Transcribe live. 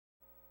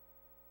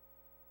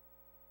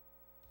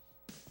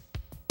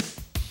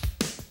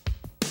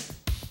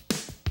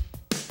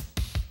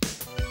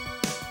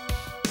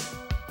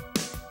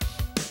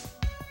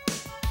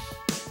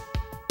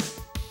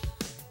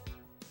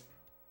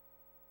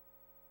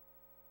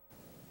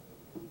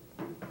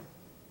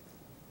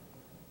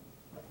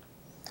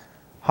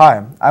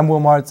Hi, I'm Will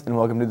Martz, and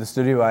welcome to the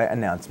Studio I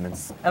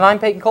Announcements. And I'm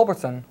Peyton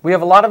Culbertson. We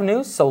have a lot of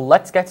news, so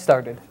let's get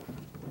started.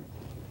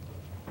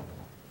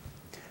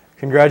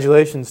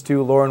 Congratulations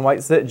to Lauren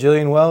Whitesett,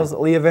 Jillian Wells,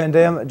 Leah Van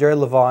Dam, Jared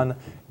Levon,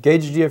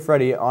 Gage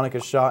Giaffredi,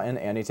 Annika Shaw, and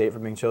Andy Tate for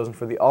being chosen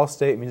for the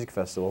All-State Music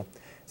Festival.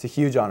 It's a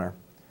huge honor.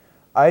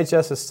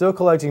 IHS is still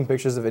collecting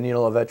pictures of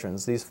Indianola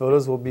veterans. These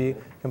photos will be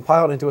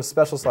compiled into a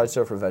special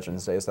slideshow for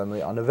Veterans Day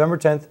Assembly on November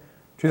 10th,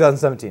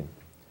 2017.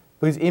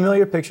 Please email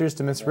your pictures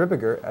to Ms.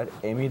 Rippiger at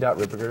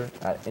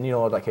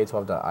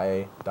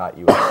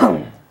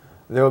amy.rippiger@indianola.k12.ia.us.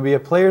 There will be a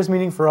players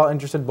meeting for all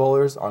interested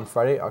bowlers on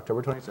Friday,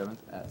 October 27th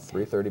at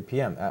 3:30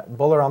 p.m. at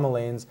Bowlerama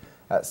Lanes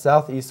at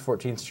Southeast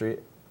 14th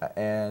Street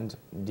and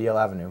DL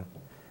Avenue.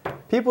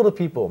 People to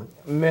People,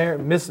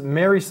 Miss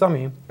Mary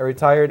Summy, a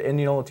retired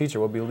Indianola teacher,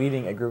 will be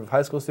leading a group of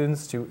high school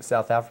students to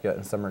South Africa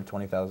in summer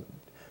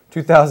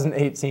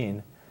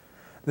 2018.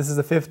 This is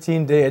a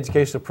 15-day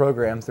educational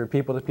program through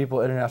People to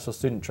People International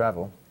Student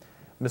Travel.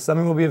 Ms.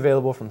 Summy will be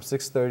available from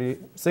 6 to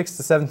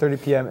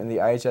 7:30 p.m. in the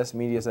IHS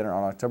Media Center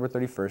on October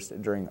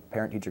 31st during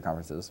parent-teacher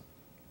conferences.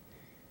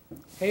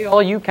 Hey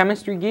all you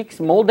chemistry geeks,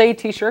 Mold Day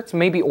t-shirts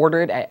may be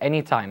ordered at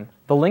any time.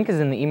 The link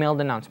is in the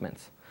emailed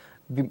announcements.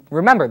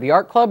 Remember, the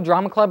Art Club,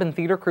 Drama Club, and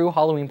Theater Crew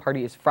Halloween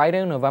party is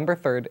Friday, November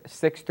 3rd,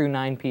 6 through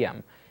 9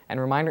 p.m. And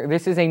reminder,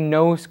 this is a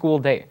no-school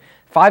day.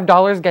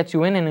 $5 gets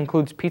you in and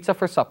includes pizza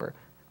for supper.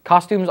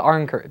 Costumes are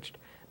encouraged.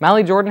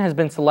 Mally Jordan has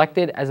been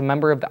selected as a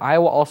member of the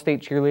Iowa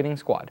All-State Cheerleading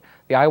Squad.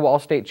 The Iowa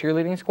All-State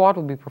Cheerleading Squad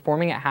will be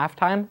performing at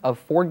halftime of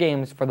 4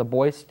 games for the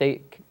boys'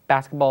 state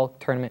basketball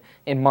tournament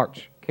in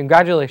March.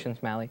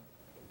 Congratulations, Mally.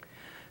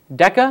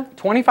 DECA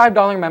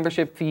 $25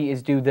 membership fee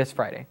is due this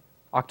Friday,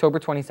 October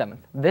 27th.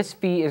 This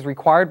fee is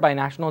required by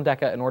National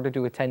DECA in order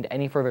to attend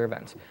any further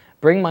events.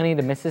 Bring money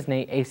to Mrs.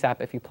 Nate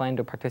ASAP if you plan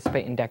to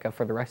participate in DECA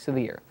for the rest of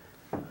the year.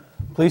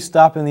 Please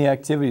stop in the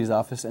activities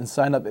office and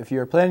sign up if you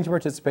are planning to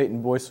participate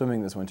in boys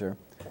swimming this winter.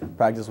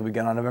 Practice will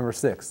begin on November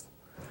 6th.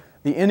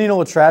 The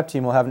Indianola Trap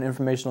Team will have an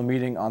informational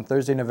meeting on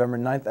Thursday, November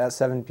 9th at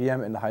 7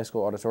 p.m. in the high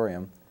school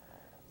auditorium.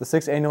 The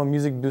 6th Annual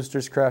Music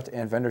Boosters Craft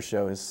and Vendor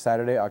Show is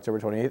Saturday, October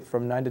 28th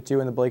from 9 to 2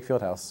 in the Blake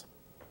Fieldhouse.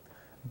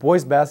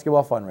 Boys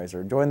Basketball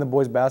Fundraiser. Join the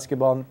boys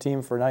basketball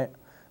team for Night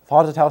of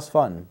Haunted House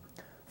Fun.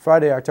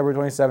 Friday, October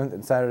 27th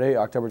and Saturday,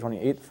 October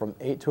 28th from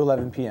 8 to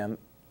 11 p.m.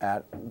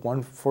 at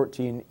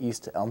 114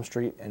 East Elm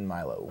Street in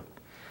Milo.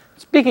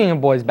 Speaking of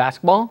boys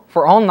basketball,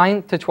 for all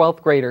 9th to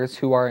 12th graders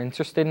who are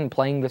interested in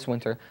playing this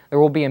winter, there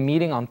will be a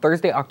meeting on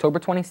Thursday, October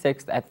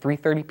 26th at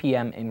 3:30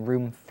 p.m. in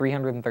room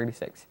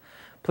 336.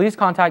 Please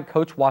contact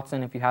Coach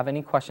Watson if you have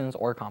any questions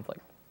or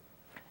conflict.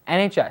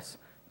 NHS.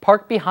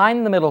 Park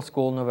behind the middle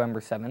school November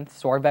 7th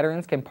so our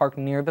veterans can park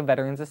near the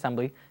Veterans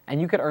Assembly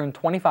and you could earn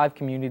 25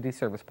 community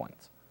service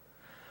points.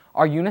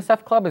 Our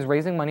UNICEF Club is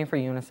raising money for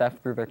UNICEF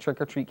through their Trick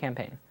or Treat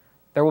campaign.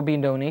 There will be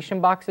donation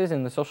boxes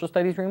in the social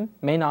studies room,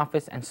 main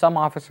office, and some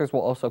officers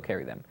will also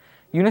carry them.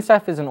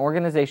 UNICEF is an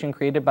organization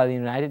created by the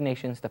United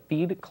Nations to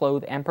feed,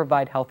 clothe, and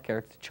provide health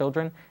care to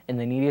children in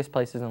the neediest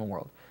places in the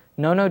world.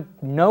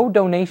 No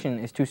donation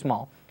is too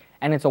small,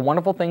 and it's a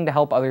wonderful thing to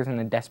help others in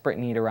a desperate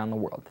need around the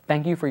world.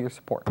 Thank you for your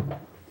support.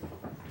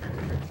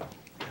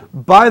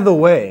 By the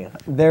way,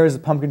 there is a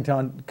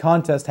pumpkin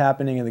contest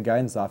happening in the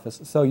guidance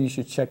office, so you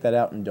should check that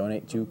out and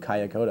donate to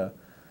Kaya Koda.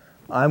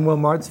 I'm Will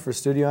Martz for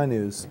Studio I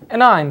News.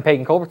 And I'm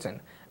Peyton Culbertson.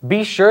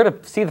 Be sure to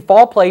see the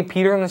fall play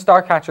Peter and the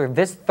Starcatcher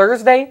this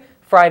Thursday,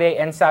 Friday,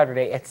 and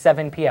Saturday at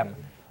 7 p.m.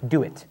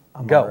 Do it.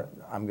 Go.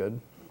 I'm good.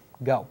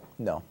 Go.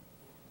 No.